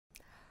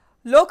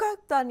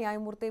ಲೋಕಾಯುಕ್ತ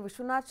ನ್ಯಾಯಮೂರ್ತಿ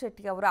ವಿಶ್ವನಾಥ್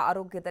ಶೆಟ್ಟಿ ಅವರ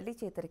ಆರೋಗ್ಯದಲ್ಲಿ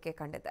ಚೇತರಿಕೆ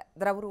ಕಂಡಿದೆ.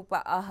 ದ್ರವರೂಪ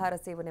ಆಹಾರ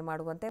ಸೇವನೆ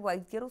ಮಾಡುವಂತೆ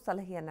ವೈದ್ಯರು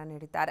ಸಲಹೆಯನ್ನ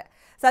ನೀಡಿದ್ದಾರೆ.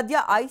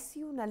 ಸದ್ಯ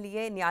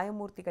ಐಸಿಯುನಲ್ಲಿಯೇ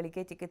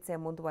ನ್ಯಾಯಮೂರ್ತಿಗಳಿಗೆ ಚಿಕಿತ್ಸೆ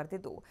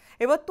ಮುಂದುವರೆದಿದ್ದು,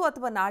 ಇವತ್ತು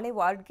ಅಥವಾ ನಾಳೆ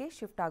ವಾರ್ಡ್ಗೆ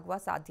ಶಿಫ್ಟ್ ಆಗುವ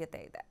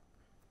ಸಾಧ್ಯತೆ ಇದೆ.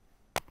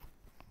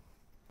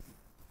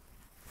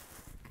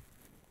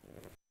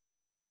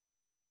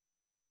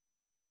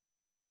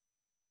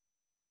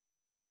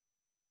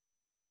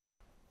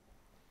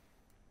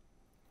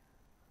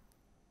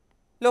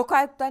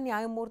 ಲೋಕಾಯುಕ್ತ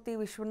ನ್ಯಾಯಮೂರ್ತಿ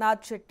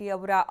ವಿಶ್ವನಾಥ್ ಶೆಟ್ಟಿ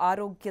ಅವರ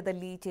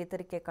ಆರೋಗ್ಯದಲ್ಲಿ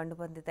ಚೇತರಿಕೆ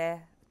ಕಂಡುಬಂದಿದೆ.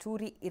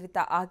 ಚೂರಿ ಇರಿತ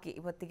ಆಗಿ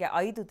ಇವತ್ತಿಗೆ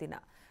 5 ದಿನ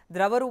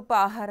ದ್ರವರೂಪ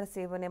ಆಹಾರ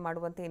ಸೇವನೆ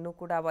ಮಾಡುವಂತೆ ಇನ್ನೂ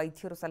ಕೂಡ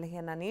ವೈದ್ಯರು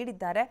ಸಲಹೆಯನ್ನ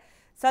ನೀಡಿದ್ದಾರೆ.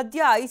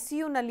 ಸದ್ಯ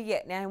ಐಸಿಯುನಲ್ಲಿಯೇ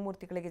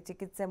ನ್ಯಾಯಮೂರ್ತಿಗಳಿಗೆ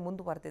ಚಿಕಿತ್ಸೆ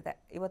ಮುಂದುವರೆದಿದೆ.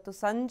 ಇವತ್ತು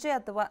ಸಂಜೆ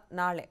ಅಥವಾ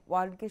ನಾಳೆ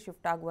ವಾರ್ಡ್ಗೆ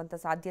ಶಿಫ್ಟ್ ಆಗುವಂತ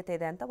ಸಾಧ್ಯತೆ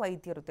ಇದೆ ಅಂತ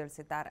ವೈದ್ಯರು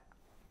ತಿಳಿಸಿದ್ದಾರೆ.